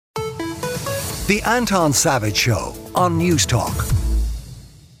The Anton Savage Show on News Talk.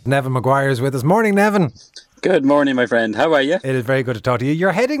 Neven Maguire is with us. Morning, Neven. Good morning, my friend. How are you? It is very good to talk to you.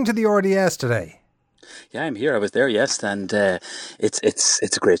 You're heading to the RDS today. Yeah, I'm here. I was there, yes, and it's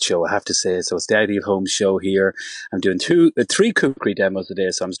a great show, I have to say. So it's the Ideal Home show here. I'm doing three cookery demos a day.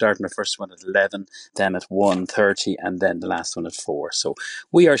 So I'm starting my first one at 11, then at 1:30, and then the last one at 4. So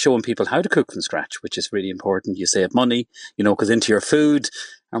we are showing people how to cook from scratch, which is really important. You save money, goes into your food,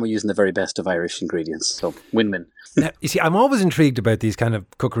 and we're using the very best of Irish ingredients. So win-win. Now, you see, I'm always intrigued about these kind of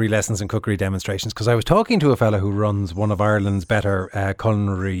cookery lessons and cookery demonstrations, because I was talking to a fella who runs one of Ireland's better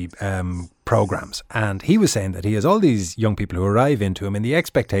culinary programmes, and he was saying that he has all these young people who arrive into him in the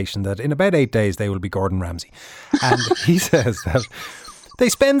expectation that in about 8 days they will be Gordon Ramsay. And he says that they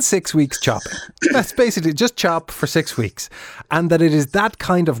spend 6 weeks chopping. That's basically just chop for 6 weeks. And that it is that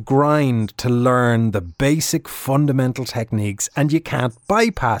kind of grind to learn the basic fundamental techniques, and you can't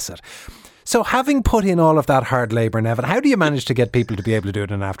bypass it. So having put in all of that hard labour, Neven, how do you manage to get people to be able to do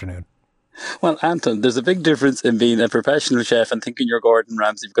it in an afternoon? Well, Anton, there's a big difference in being a professional chef and thinking you're Gordon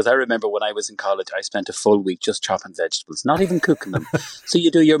Ramsay, because I remember when I was in college, I spent a full week just chopping vegetables, not even cooking them. So you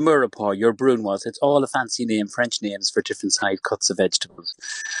do your mirepoix, your brunoise, it's all a fancy name, French names for different size cuts of vegetables.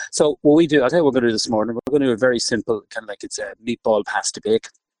 So what we do, I'll tell you what we're going to do this morning. We're going to do a very simple, kind of like it's a meatball pasta bake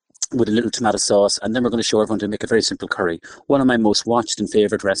with a little tomato sauce, and then we're going to show everyone to make a very simple curry. One of my most watched and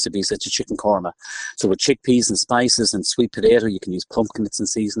favourite recipes is a chicken korma. So with chickpeas and spices and sweet potato, you can use pumpkin, it's in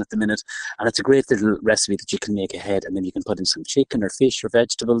season at the minute, and it's a great little recipe that you can make ahead, and then you can put in some chicken or fish or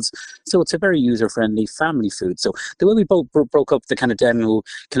vegetables. So it's a very user-friendly family food. So the way we broke up the kind of demo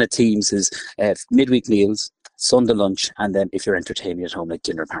kind of teams is midweek meals, Sunday lunch, and then if you're entertaining at home, like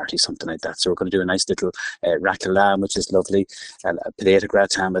dinner party, something like that. So we're going to do a nice little rack of lamb, which is lovely, and a potato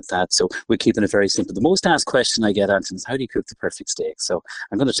gratin with that. So we're keeping it very simple. The most asked question I get, Anton, is how do you cook the perfect steak? So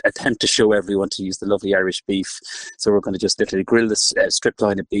I'm going to attempt to show everyone to use the lovely Irish beef. So we're going to just literally grill this strip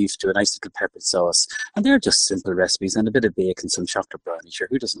loin of beef to a nice little peppered sauce. And they're just simple recipes, and a bit of bacon, some chocolate brownie. Sure,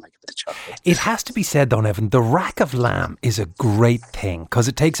 who doesn't like a bit of chocolate? It has to be said though, Neven, the rack of lamb is a great thing, because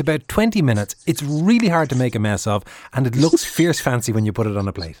it takes about 20 minutes. It's really hard to make a mess of, and it looks fierce fancy when you put it on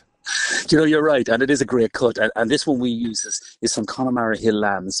a plate. You're right, and it is a great cut. And this one we use is from Connemara Hill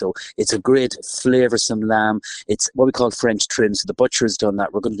lamb. So it's a great flavoursome lamb. It's what we call French trim. So the butcher has done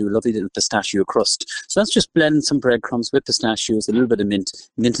that. We're going to do a lovely little pistachio crust. So that's just blend some breadcrumbs with pistachios, a little bit of mint.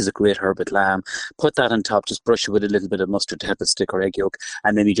 Mint is a great herb with lamb. Put that on top, just brush it with a little bit of mustard to help it stick, or egg yolk,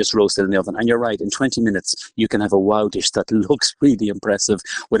 and then you just roast it in the oven. And you're right, in 20 minutes you can have a wow dish that looks really impressive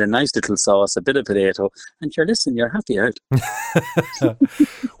with a nice little sauce, a bit of potato, and you're happy out.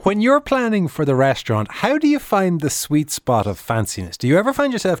 When you're planning for the restaurant, how do you find the sweet spot of fanciness? Do you ever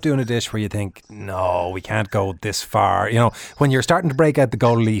find yourself doing a dish where you think, no, we can't go this far? When you're starting to break out the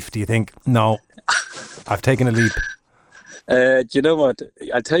gold leaf, do you think, no, I've taken a leap? Do you know what?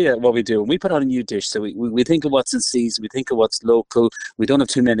 I'll tell you what we do. When we put on a new dish, so we think of what's in season, we think of what's local. We don't have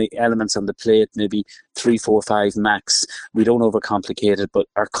too many elements on the plate, maybe 3, 4, 5 max. We don't overcomplicate it, but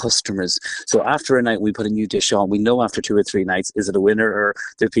our customers. So after a night, we put a new dish on. We know after 2 or 3 nights, is it a winner or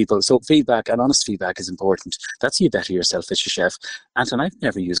the people? So feedback, and honest feedback, is important. That's how you better yourself as a chef. Anton, I've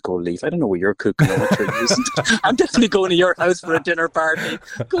never used gold leaf. I don't know what you're cooking or what you're using. I'm definitely going to your house for a dinner party.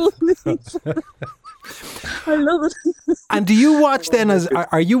 Gold leaf. I love it. And do you watch then,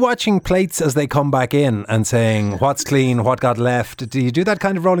 are you watching plates as they come back in and saying what's clean, what got left? Do you do that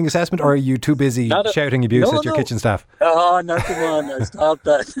kind of rolling assessment, or are you too busy shouting abuse at your kitchen staff? Oh, no, come on, no, stop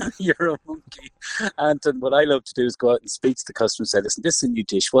that. You're a monkey. Anton, what I love to do is go out and speak to the customer and say, listen, this is a new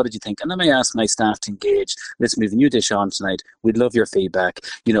dish, what did you think? And then I ask my staff to engage. Listen, we have a new dish on tonight. We'd love your feedback.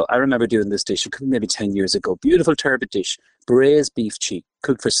 I remember doing this dish maybe 10 years ago. Beautiful turbot dish, braised beef cheek,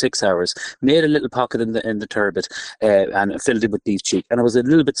 cooked for 6 hours, made a little pocket in the turbot and filled it with beef cheek, and it was a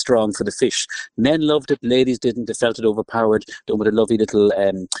little bit strong for the fish. Men loved it, ladies didn't. They felt it overpowered, done with a lovely little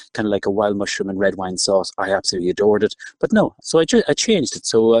kind of like a wild mushroom and red wine sauce. I absolutely adored it, but no, so I changed it.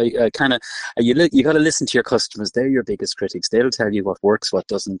 So I kind of, you got to listen to your customers. They're your biggest critics. They'll tell you what works, what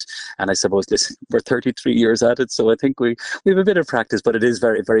doesn't, and I suppose, listen, we're 33 years at it, so I think we have a bit of practice, but it is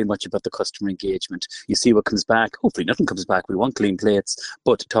very, very much about the customer engagement. You see what comes back. Hopefully nothing comes back. We want clean plates,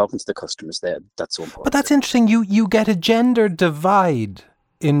 but talking to the customers there, that's so important. But that's interesting. You get a gender divide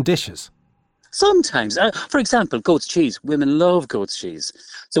in dishes. Sometimes, for example, goat's cheese. Women love goat's cheese.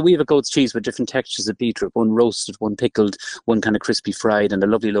 So we have a goat's cheese with different textures of beetroot, one roasted, one pickled, one kind of crispy fried, and a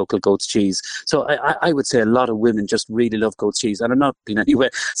lovely local goat's cheese. So I would say a lot of women just really love goat's cheese. And I'm not being any way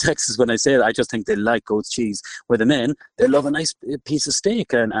sexist when I say it. I just think they like goat's cheese. Where the men, they love a nice piece of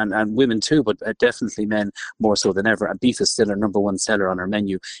steak, and women too, but definitely men more so than ever. And beef is still our number one seller on our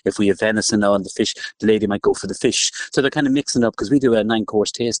menu. If we have venison on the fish, the lady might go for the fish. So they're kind of mixing up, because we do a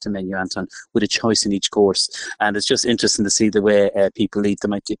 9-course tasting menu, Anton, with a choice in each course. And it's just interesting to see the way people eat. They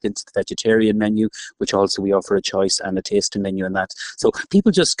might dip into the vegetarian menu, which also we offer a choice and a tasting menu and that. So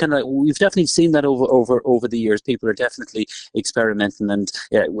people just kind of, we've definitely seen that over the years. People are definitely experimenting, and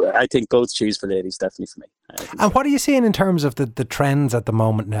yeah, I think goat's cheese for ladies, definitely for me. And what are you seeing in terms of the trends at the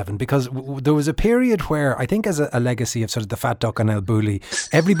moment, Neven? Because there was a period where I think, as a legacy of sort of the fat duck and El Bulli,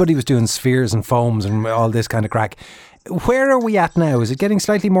 everybody was doing spheres and foams and all this kind of crack. Where are we at now? Is it getting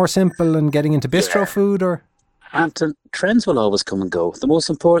slightly more simple and getting into bistro food, or? Anton, trends will always come and go. The most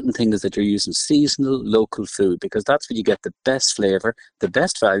important thing is that you're using seasonal, local food, because that's where you get the best flavour, the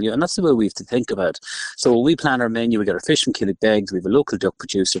best value, and that's the way we have to think about. So when we plan our menu, we get our fish from Killybegs. We have a local duck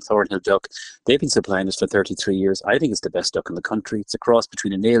producer, Thornhill Duck. They've been supplying us for 33 years. I think it's the best duck in the country. It's a cross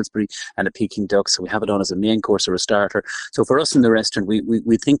between an Aylesbury and a Peking duck, so we have it on as a main course or a starter. So for us in the restaurant,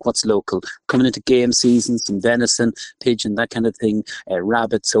 we think what's local. Coming into game season, some venison, pigeon, that kind of thing,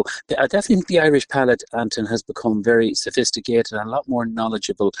 rabbit. So I definitely think the Irish palate, Anton, has become very sophisticated and a lot more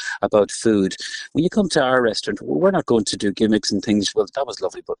knowledgeable about food. When you come to our restaurant, we're not going to do gimmicks and things. Well, that was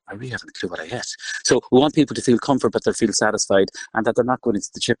lovely, but I really haven't a clue what I ate. So we want people to feel comfort, but they feel satisfied, and that they're not going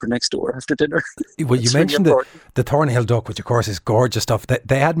into the chipper next door after dinner. Well, you mentioned the Thornhill duck, which of course is gorgeous stuff.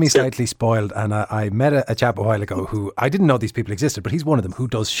 They had me slightly spoiled, and I met a chap a while ago who, I didn't know these people existed, but he's one of them who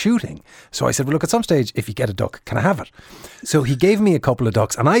does shooting. So I said, well, look, at some stage, if you get a duck, can I have it? So he gave me a couple of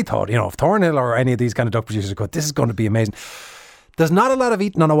ducks, and I thought, if Thornhill or any of these kind of duck producers go, this is going to be amazing. There's not a lot of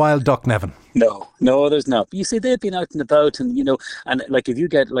eating on a wild duck, Neven. No, there's not. But you see, they've been out and about, and and like if you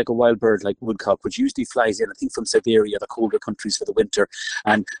get like a wild bird like woodcock, which usually flies in, I think, from Siberia, the colder countries for the winter,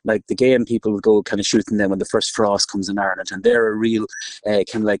 and like the game people will go kind of shooting them when the first frost comes in Ireland, and they're a real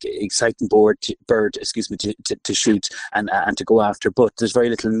kind of like exciting bird, to shoot and to go after. But there's very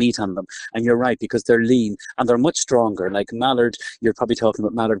little meat on them, and you're right, because they're lean and they're much stronger. Like mallard, you're probably talking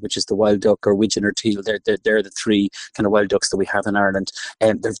about mallard, which is the wild duck, or widgeon or teal. They're the three kind of wild ducks that we have in Ireland,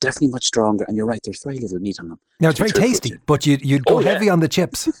 and they're definitely much stronger. And you're right, there's very little meat on them. Now, it's very tasty, but you'd go heavy on the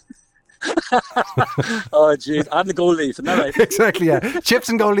chips. Oh, geez, I'm the gold leaf, isn't that right? Exactly, yeah. Chips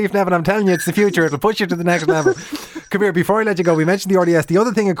and gold leaf, Neven, I'm telling you, it's the future. It'll push you to the next level. Come here, before I let you go, we mentioned the RDS. The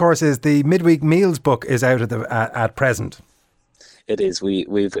other thing, of course, is the Midweek Meals book is out at present. It is.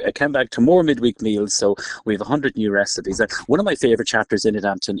 We've come back to more midweek meals, so we have 100 new recipes. And one of my favourite chapters in it,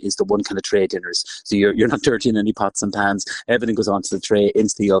 Anton, is the one kind of tray dinners. So you're not dirtying any pots and pans. Everything goes onto the tray,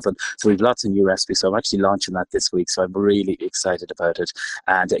 into the oven. So we've lots of new recipes. So I'm actually launching that this week. So I'm really excited about it.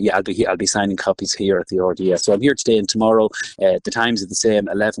 And I'll be signing copies here at the RDS. So I'm here today and tomorrow. The times are the same: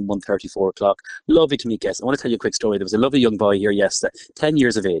 11, 1:30, 4 o'clock. Lovely to meet guests. I want to tell you a quick story. There was a lovely young boy here yesterday, 10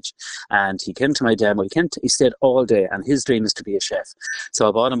 years of age, and he came to my demo. He stayed all day, and his dream is to be a chef. So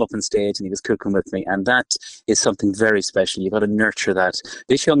I brought him up on stage, and he was cooking with me, and that is something very special. You've got to nurture that.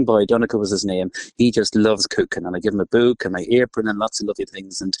 This young boy, Donegal was his name, he just loves cooking, and I give him a book and my apron and lots of lovely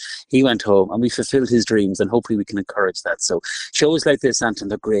things, and he went home and we fulfilled his dreams, and hopefully we can encourage that. So shows like this, Anton,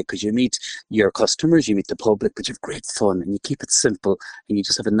 they're great because you meet your customers, you meet the public, but you have great fun, and you keep it simple, and you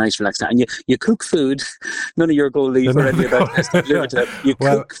just have a nice relaxed time. And you cook food, none of your gold leaf or any of that. You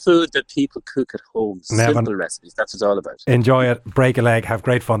cook food that people cook at home. Simple recipes, that's what it's all about. Enjoy it, break a leg, have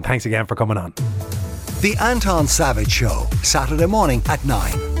great fun. Thanks again for coming on. The Anton Savage Show, Saturday morning at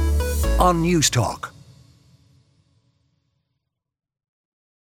 9 on News Talk.